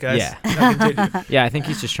 All right, guys. Yeah. Yeah, I think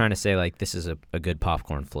he's just trying to say, this is a good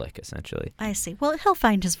popcorn flick, essentially. I see. Well, he'll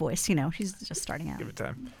find his voice. He's just starting out. Give it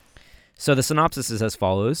time. So the synopsis is as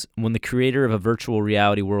follows. When the creator of a virtual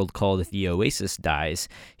reality world called The Oasis dies,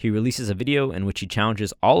 he releases a video in which he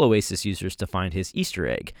challenges all Oasis users to find his Easter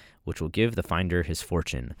egg, which will give the finder his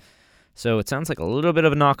fortune. So it sounds like a little bit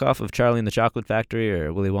of a knockoff of Charlie and the Chocolate Factory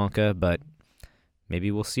or Willy Wonka, but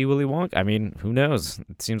maybe we'll see Willy Wonka. I mean, who knows?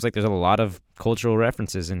 It seems like there's a lot of cultural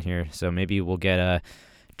references in here, so maybe we'll get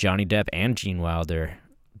Johnny Depp and Gene Wilder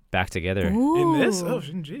back together. Ooh. In this? Oh,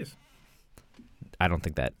 jeez. I don't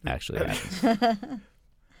think that actually happens.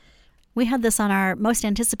 We had this on our most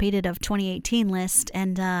anticipated of 2018 list,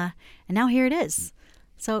 and now here it is.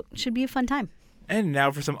 So it should be a fun time. And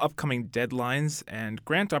now for some upcoming deadlines and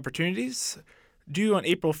grant opportunities. Due on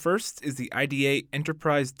April 1st is the IDA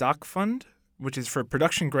Enterprise Doc Fund, which is for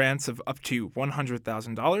production grants of up to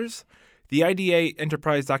 $100,000. The IDA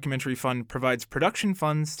Enterprise Documentary Fund provides production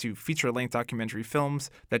funds to feature-length documentary films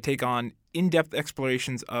that take on in-depth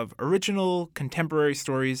explorations of original, contemporary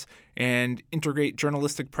stories and integrate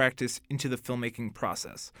journalistic practice into the filmmaking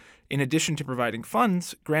process. In addition to providing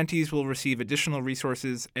funds, grantees will receive additional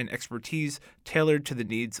resources and expertise tailored to the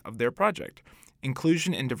needs of their project.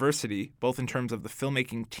 Inclusion and diversity, both in terms of the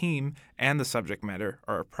filmmaking team and the subject matter,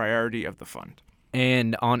 are a priority of the fund.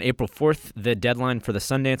 And on April 4th, the deadline for the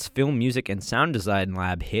Sundance Film, Music, and Sound Design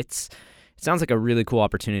Lab hits. It sounds like a really cool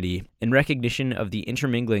opportunity. In recognition of the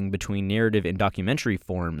intermingling between narrative and documentary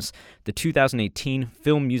forms, the 2018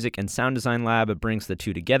 Film, Music, and Sound Design Lab brings the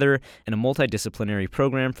two together in a multidisciplinary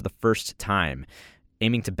program for the first time,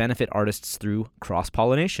 aiming to benefit artists through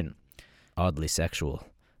cross-pollination. Oddly sexual.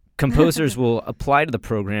 Composers will apply to the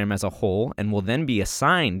program as a whole and will then be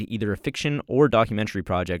assigned either a fiction or documentary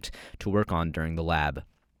project to work on during the lab.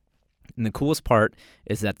 And the coolest part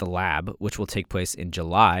is that the lab, which will take place in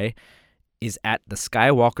July, is at the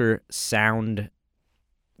Skywalker Sound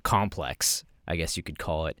Complex, I guess you could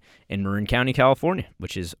call it, in Marin County, California,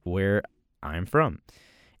 which is where I'm from.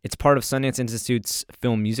 It's part of Sundance Institute's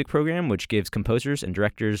film music program, which gives composers and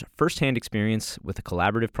directors firsthand experience with a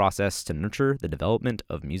collaborative process to nurture the development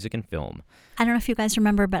of music and film. I don't know if you guys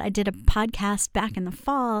remember, but I did a podcast back in the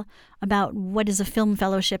fall about what is a film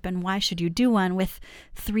fellowship and why should you do one, with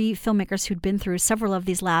 3 filmmakers who'd been through several of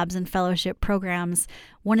these labs and fellowship programs.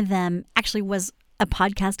 One of them actually was a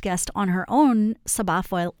podcast guest on her own,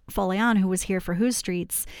 Sabah Folian, who was here for Who's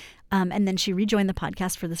Streets. And then she rejoined the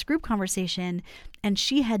podcast for this group conversation, and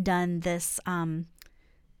she had done this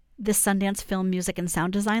Sundance Film, Music, and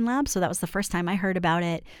Sound Design Lab. So that was the first time I heard about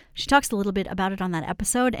it. She talks a little bit about it on that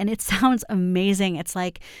episode, and it sounds amazing. It's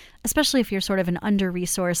like, especially if you're sort of an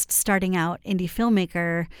under-resourced, starting out indie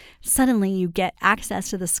filmmaker, suddenly you get access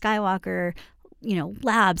to the Skywalker,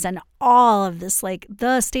 labs and all of this, like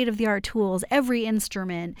the state-of-the-art tools, every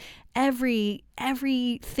instrument, everything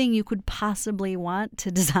you could possibly want to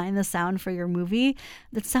design the sound for your movie.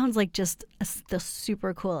 That sounds like just the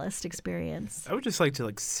super coolest experience. I would just like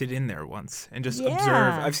to sit in there once and just observe.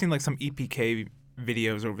 I've seen some EPK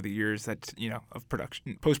videos over the years that, of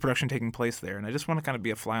production, post-production taking place there. And I just want to kind of be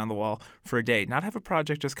a fly on the wall for a day, not have a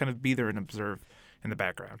project, just kind of be there and observe in the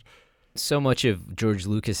background. So much of George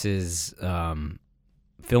Lucas's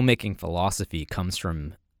filmmaking philosophy comes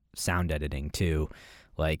from sound editing too.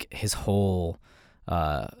 Like his whole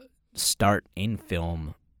start in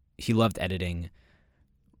film, he loved editing.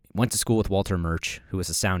 Went to school with Walter Murch, who was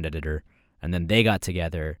a sound editor, and then they got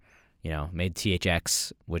together, made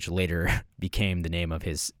THX, which later became the name of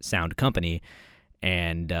his sound company,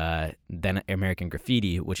 and then American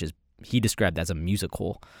Graffiti, which is he described as a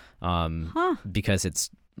musical, because it's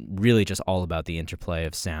really just all about the interplay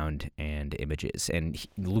of sound and images. And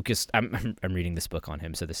Lucas, I'm reading this book on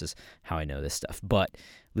him, so this is how I know this stuff. But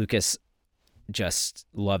Lucas just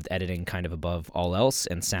loved editing kind of above all else,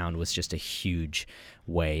 and sound was just a huge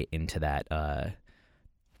way into that.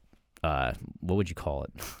 What would you call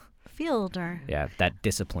it? Field or that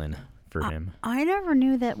discipline for him. I never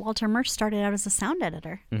knew that Walter Murch started out as a sound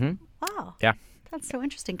editor. Mm-hmm. Wow. Yeah. That's so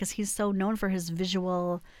interesting because he's so known for his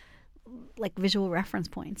visual reference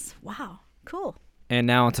points. Wow. Cool. And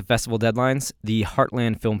now onto festival deadlines. The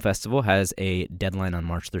Heartland Film Festival has a deadline on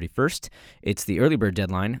March 31st. It's the early bird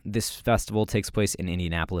deadline. This festival takes place in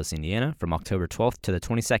Indianapolis, Indiana, from October 12th to the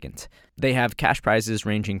 22nd. They have cash prizes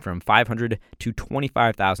ranging from $500 to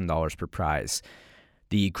 $25,000 per prize.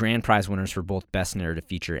 The grand prize winners for both Best Narrative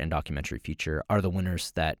Feature and Documentary Feature are the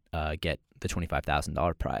winners that get the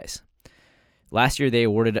 $25,000 prize. Last year, they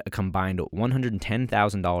awarded a combined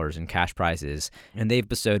 $110,000 in cash prizes, and they've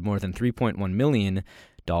bestowed more than $3.1 million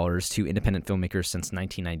to independent filmmakers since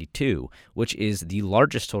 1992, which is the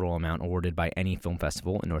largest total amount awarded by any film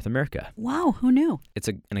festival in North America. Wow, who knew? It's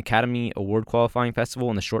an Academy Award qualifying festival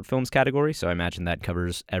in the short films category, so I imagine that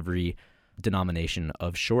covers every denomination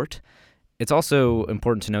of short. It's also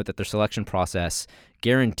important to note that their selection process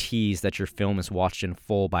guarantees that your film is watched in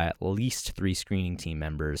full by at least 3 screening team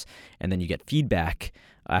members, and then you get feedback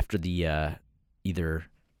after the either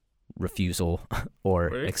refusal or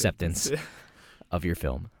acceptance of your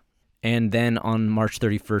film. And then on March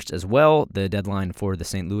 31st as well, the deadline for the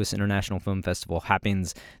St. Louis International Film Festival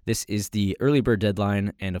happens. This is the early bird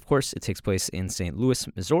deadline, and of course it takes place in St. Louis,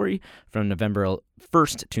 Missouri from November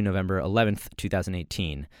 1st to November 11th,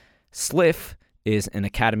 2018. SLIF is an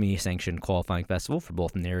Academy-sanctioned qualifying festival for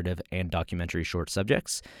both narrative and documentary short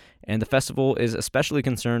subjects, and the festival is especially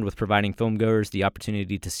concerned with providing filmgoers the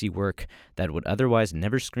opportunity to see work that would otherwise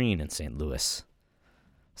never screen in St. Louis.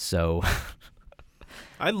 So,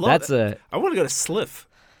 I love it. I want to go to SLIF.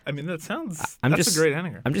 I mean, that's a great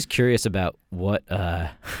anchor. I'm just curious about what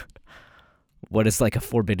is like a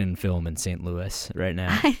forbidden film in St. Louis right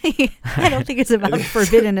now. I don't think it's about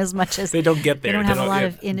forbidden as much as they don't get there. They don't have a lot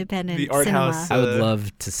of independent the art cinema. house. I would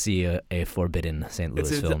love to see a forbidden St. Louis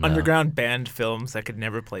it's film. underground banned films that could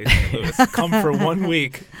never play St. Louis come for 1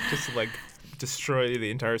 week just to like destroy the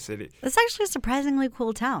entire city. It's actually a surprisingly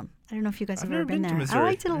cool town. I don't know if you guys have ever been there. Missouri. I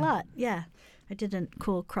liked it a lot. Yeah, I did a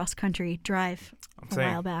cool cross-country drive a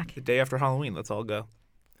while back. The day after Halloween, let's all go.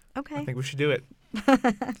 Okay. I think we should do it.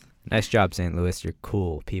 Nice job, St. Louis. You're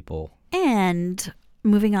cool people. And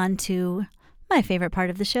moving on to my favorite part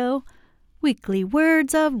of the show, weekly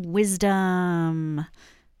words of wisdom.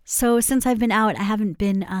 So since I've been out, I haven't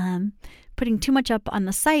been putting too much up on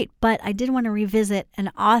the site, but I did want to revisit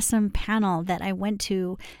an awesome panel that I went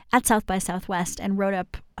to at South by Southwest and wrote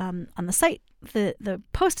up on the site. The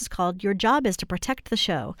post is called "Your Job is to Protect the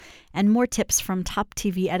Show" and more tips from top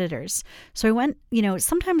TV editors. So I went,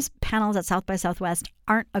 sometimes panels at South by Southwest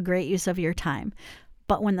aren't a great use of your time.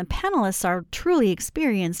 But when the panelists are truly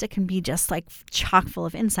experienced, it can be just like chock full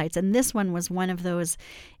of insights. And this one was one of those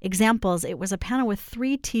examples. It was a panel with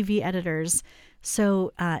 3 TV editors.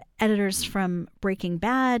 So editors from Breaking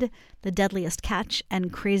Bad, The Deadliest Catch,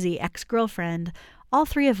 and Crazy Ex-Girlfriend, all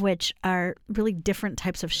 3 of which are really different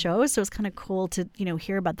types of shows. So it's kind of cool to,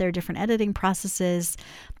 hear about their different editing processes.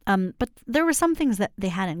 But there were some things that they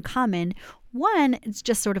had in common. One, it's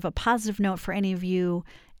just sort of a positive note for any of you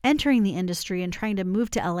entering the industry and trying to move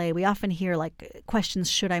to LA. We often hear questions,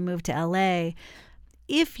 should I move to LA?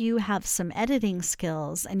 If you have some editing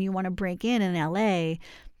skills and you want to break in LA,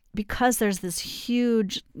 because there's this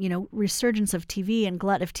huge, resurgence of TV and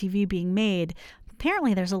glut of TV being made,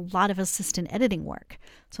 apparently there's a lot of assistant editing work.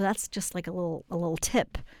 So that's just like a little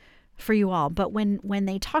tip for you all. But when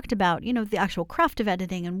they talked about, the actual craft of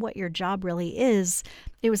editing and what your job really is,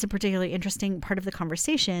 it was a particularly interesting part of the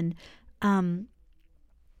conversation.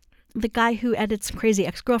 The guy who edits Crazy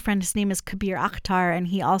Ex-Girlfriend, his name is Kabir Akhtar, and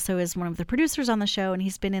he also is one of the producers on the show, and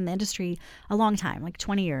he's been in the industry a long time, like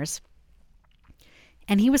 20 years.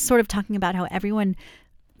 And he was sort of talking about how everyone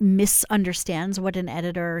misunderstands what an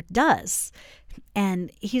editor does. And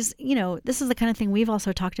he's, this is the kind of thing we've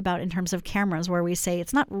also talked about in terms of cameras, where we say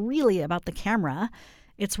it's not really about the camera,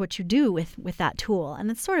 it's what you do with that tool. And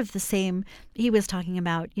it's sort of the same. He was talking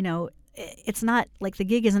about, it's not like the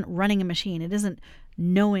gig isn't running a machine. It isn't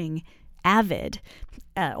knowing Avid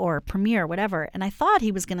or Premiere, whatever. And I thought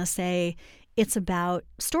he was going to say it's about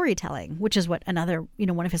storytelling, which is what another,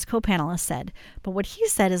 one of his co-panelists said. But what he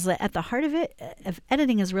said is that at the heart of it, of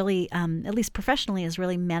editing is really, at least professionally, is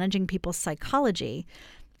really managing people's psychology.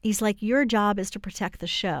 He's like, your job is to protect the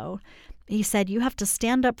show. He said, you have to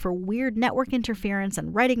stand up for weird network interference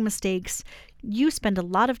and writing mistakes. You spend a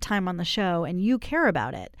lot of time on the show and you care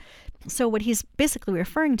about it. So what he's basically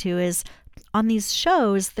referring to is on these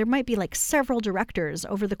shows, there might be several directors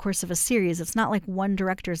over the course of a series. It's not like one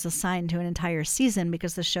director is assigned to an entire season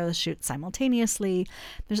because the shows shoot simultaneously.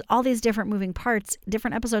 There's all these different moving parts.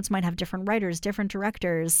 Different episodes might have different writers, different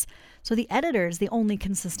directors. So the editor is the only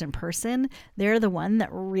consistent person. They're the one that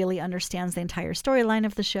really understands the entire storyline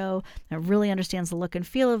of the show, that really understands the look and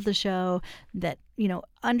feel of the show, that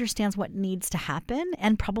understands what needs to happen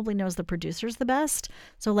and probably knows the producers the best.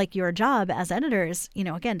 So your job as editors,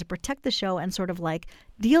 again, to protect the show and sort of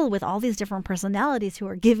deal with all these different personalities who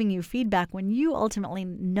are giving you feedback when you ultimately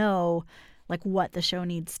know what the show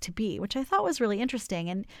needs to be, which I thought was really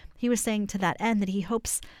interesting. And he was saying to that end that he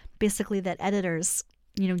hopes basically that editors,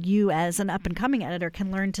 you as an up and coming editor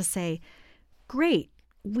can learn to say, great,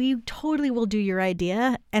 we totally will do your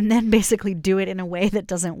idea, and then basically do it in a way that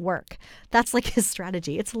doesn't work. That's his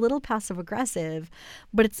strategy. It's a little passive aggressive,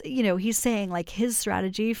 but it's, he's saying his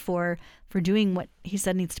strategy for doing what he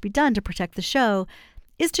said needs to be done to protect the show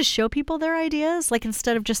is to show people their ideas.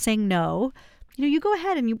 Instead of just saying no, you go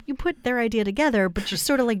ahead and you put their idea together, but you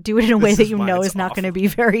sort of do it in a way that is not going to be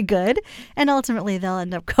very good. And ultimately they'll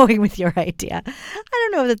end up going with your idea. I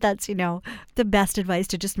don't know that that's, the best advice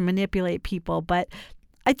to just manipulate people, but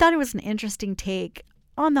I thought it was an interesting take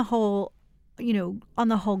on the whole, on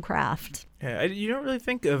the whole craft. Yeah, you don't really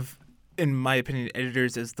think of in my opinion,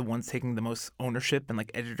 editors as the ones taking the most ownership, and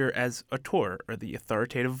like editor as auteur or the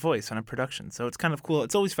authoritative voice on a production. So it's kind of cool.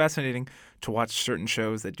 It's always fascinating to watch certain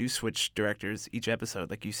shows that do switch directors each episode,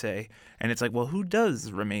 like you say. And it's like, well, who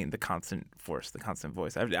does remain the constant force, the constant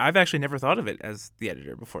voice? I've actually never thought of it as the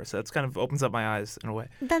editor before. So that's kind of opens up my eyes in a way.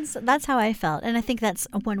 That's how I felt. And I think that's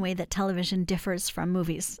one way that television differs from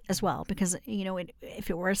movies as well. Because, if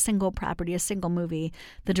it were a single property, a single movie,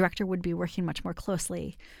 the director would be working much more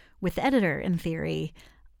closely with the editor in theory,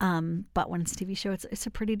 but when it's a TV show, it's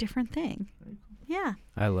a pretty different thing. Yeah.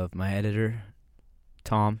 I love my editor,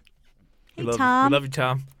 Tom. Hey, Tom. We love you,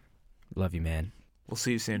 Tom. Love you, man. We'll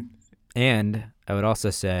see you soon. And I would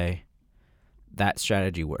also say that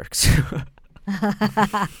strategy works.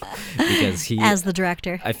 Because as the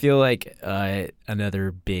director, I feel like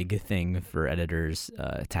another big thing for editors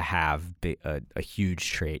to have a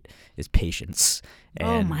huge trait is patience. And,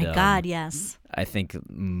 oh my God, yes. I think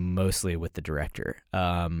mostly with the director,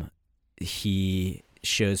 he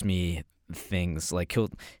shows me things like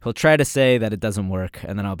he'll try to say that it doesn't work,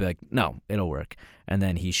 and then I'll be like, no, it'll work, and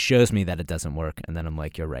then he shows me that it doesn't work, and then I'm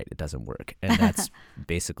like, you're right, it doesn't work. And that's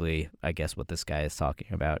basically, I guess, what this guy is talking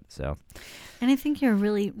about. So, and I think you're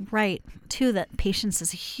really right too, that patience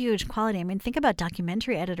is a huge quality. I mean, think about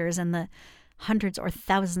documentary editors and the hundreds or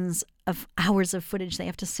thousands of hours of footage they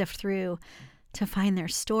have to sift through to find their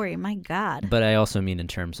story. My God. But I also mean in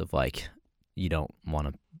terms of like, you don't want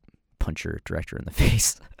to punch your director in the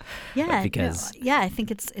face. Yeah, because I think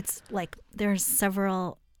it's like there's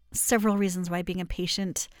several reasons why being a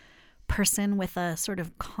patient person with a sort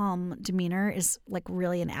of calm demeanor is like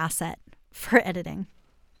really an asset for editing.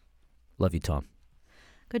 Love you, Tom.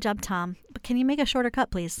 Good job, Tom. But can you make a shorter cut,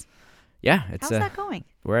 please? Yeah, how's that going?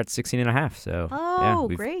 We're at 16 and a half, so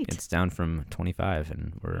great. It's down from 25,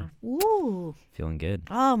 and we're feeling good.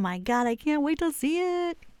 Oh my God, I can't wait to see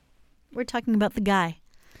it. We're talking about The Guy,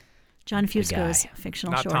 John Fusco's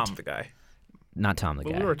fictional Not short. Tom the guy. Not Tom the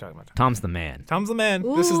guy. We were talking about Tom's the man. Tom's the man.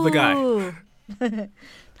 This is the guy.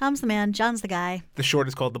 Tom's the man. John's the guy. The short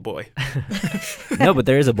is called the boy. No, but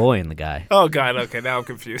there is a boy in The Guy. Oh, God. Okay, now I'm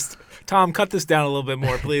confused. Tom, cut this down a little bit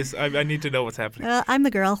more, please. I need to know what's happening. I'm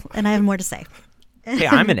the girl, and I have more to say. Hey,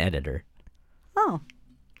 I'm an editor. Oh.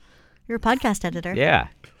 You're a podcast editor. Yeah.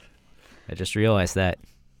 I just realized that.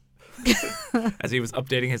 As he was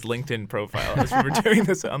updating his LinkedIn profile as we were doing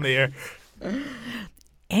this on the air.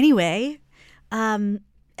 Anyway,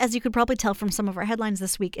 as you could probably tell from some of our headlines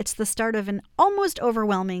this week, it's the start of an almost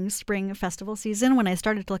overwhelming spring festival season. When I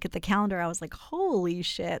started to look at the calendar, I was like, holy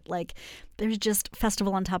shit. Like, there's just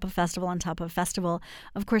festival on top of festival on top of festival.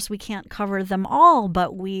 Of course, we can't cover them all,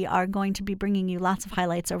 but we are going to be bringing you lots of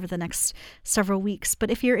highlights over the next several weeks. But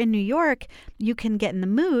if you're in New York, you can get in the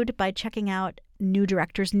mood by checking out New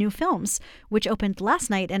Directors, New Films, which opened last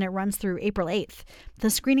night and it runs through April 8th. The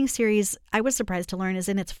screening series, I was surprised to learn, is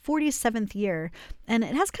in its 47th year, and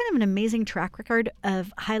it has kind of an amazing track record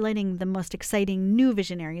of highlighting the most exciting new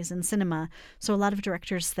visionaries in cinema. So a lot of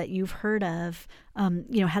directors that you've heard of,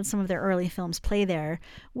 had some of their early films play there.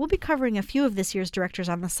 We'll be covering a few of this year's directors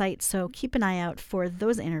on the site, so keep an eye out for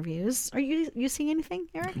those interviews. Are you seeing anything,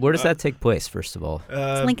 Eric? Where does that take place, first of all?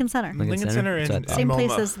 It's Lincoln Center. Lincoln Center and same MoMA.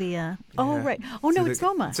 place as the. Oh, right. Oh, no, it's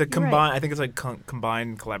MoMA. It's a combined. I think it's like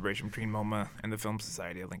combined collaboration between MoMA and the Film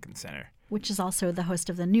Society at Lincoln Center, which is also the host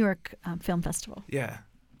of the New York Film Festival. Yeah,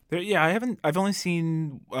 I've only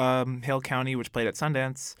seen Hale County, which played at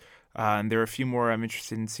Sundance, and there are a few more I'm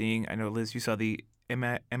interested in seeing. I know, Liz, you saw the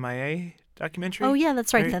MIA documentary. Oh yeah,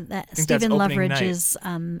 that's right. Right? That Stephen Loveridge's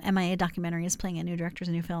MIA documentary is playing at New Directors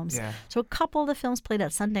and New Films. Yeah. So a couple of the films played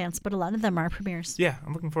at Sundance, but a lot of them are premieres. Yeah,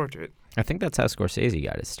 I'm looking forward to it. I think that's how Scorsese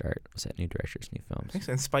got his start, was at New Directors, New Films. I think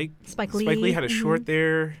so. And Spike Lee. Lee had a short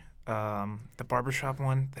there. The Barbershop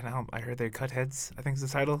one. Then I heard they cut heads, I think is the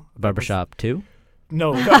title. Barbershop 2?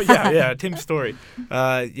 No, yeah, Tim's Story.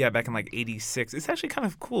 Back in like 86. It's actually kind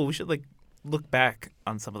of cool. We should look back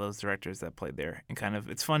on some of those directors that played there, and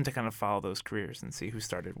it's fun to kind of follow those careers and see who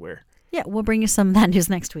started where. Yeah, we'll bring you some of that news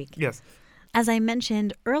next week. Yes. As I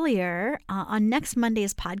mentioned earlier, on next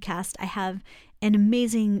Monday's podcast, I have an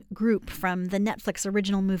amazing group from the Netflix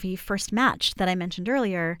original movie First Match that I mentioned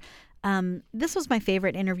earlier. This was my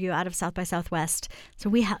favorite interview out of South by Southwest. So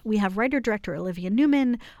we have writer-director Olivia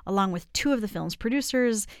Newman, along with two of the film's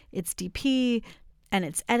producers, its DP, and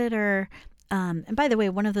its editor. And by the way,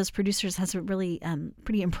 one of those producers has a really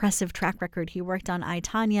pretty impressive track record. He worked on I,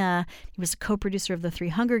 Tonya. He was a co-producer of the 3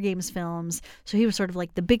 Hunger Games films. So he was sort of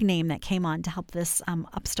like the big name that came on to help this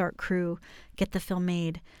upstart crew get the film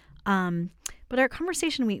made. But our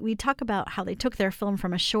conversation, we talk about how they took their film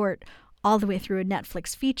from a short all the way through a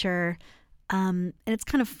Netflix feature. And it's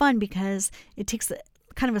kind of fun because it takes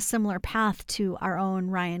kind of a similar path to our own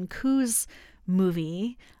Ryan Koo's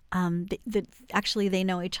movie. Actually, they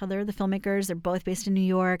know each other, the filmmakers. They're both based in New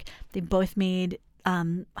York. They both made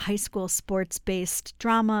high school sports-based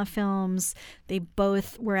drama films. They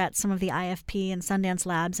both were at some of the IFP and Sundance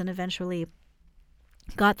Labs and eventually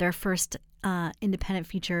got their first independent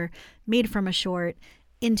feature made from a short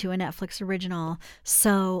into a Netflix original.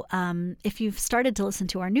 So if you've started to listen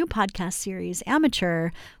to our new podcast series,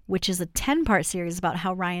 Amateur, which is a 10-part series about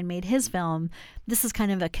how Ryan made his film, this is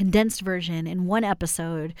kind of a condensed version in one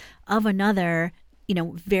episode of another,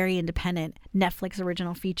 very independent Netflix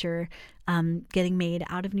original feature getting made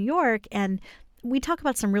out of New York. And we talk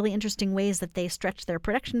about some really interesting ways that they stretched their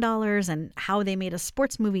production dollars and how they made a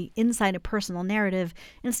sports movie inside a personal narrative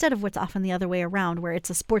instead of what's often the other way around, where it's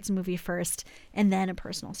a sports movie first and then a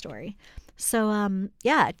personal story. So,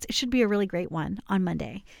 it should be a really great one on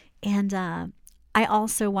Monday. And I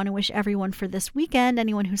also want to wish everyone for this weekend,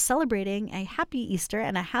 anyone who's celebrating, a happy Easter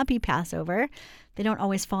and a happy Passover. They don't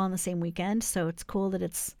always fall on the same weekend, so it's cool that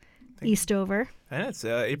it's Eastover. And it's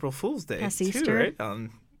April Fool's Day, That's too, Easter. right? On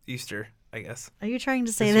Easter, I guess. Are you trying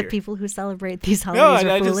to say This that year. people who celebrate these holidays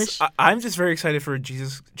are foolish? I'm just very excited for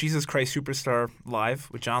Jesus Christ Superstar Live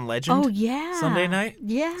with John Legend. Oh, yeah. Sunday night.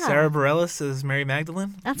 Yeah. Sarah Bareilles as Mary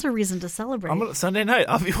Magdalene. That's a reason to celebrate. Sunday night,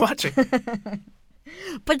 I'll be watching.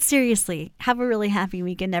 But seriously, have a really happy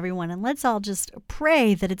weekend, everyone. And let's all just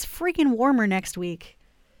pray that it's freaking warmer next week.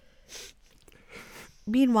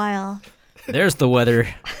 Meanwhile, There's the weather.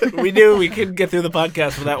 We knew we couldn't get through the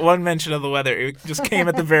podcast without one mention of the weather. It just came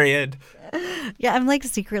at the very end. yeah, I'm like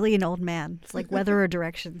secretly an old man. It's like weather or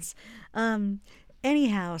directions.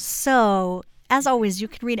 Anyhow, so as always, you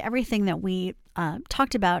can read everything that we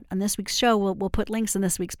talked about on this week's show. We'll put links in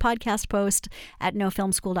this week's podcast post at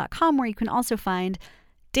nofilmschool.com, where you can also find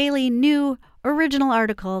daily new original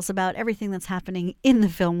articles about everything that's happening in the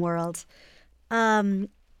film world.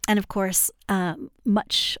 And of course,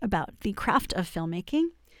 much about the craft of filmmaking.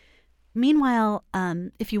 Meanwhile,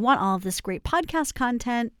 if you want all of this great podcast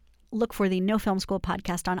content, look for the No Film School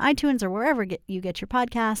podcast on iTunes or wherever you get your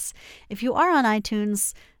podcasts. If you are on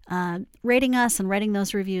iTunes, rating us and writing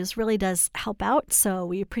those reviews really does help out. So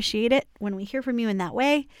we appreciate it when we hear from you in that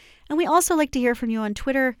way. And we also like to hear from you on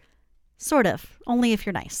Twitter, sort of, only if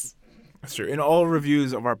you're nice. That's true. And all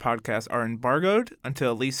reviews of our podcast are embargoed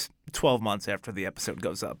until at least 12 months after the episode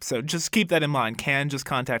goes up. So just keep that in mind. Canon just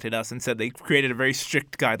contacted us and said they created a very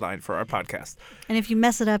strict guideline for our podcast. And if you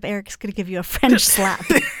mess it up, Eric's going to give you a French slap.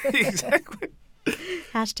 Exactly.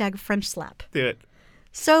 Hashtag French slap. Do it.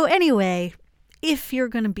 So anyway, if you're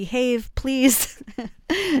going to behave, please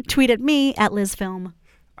tweet at me at LizFilm.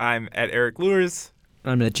 I'm at Eric Lures.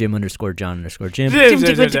 I'm at Jim_John_Jim.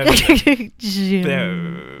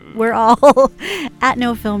 We're all at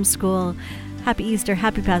No Film School. Happy Easter,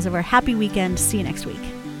 happy Passover, happy weekend. See you next week.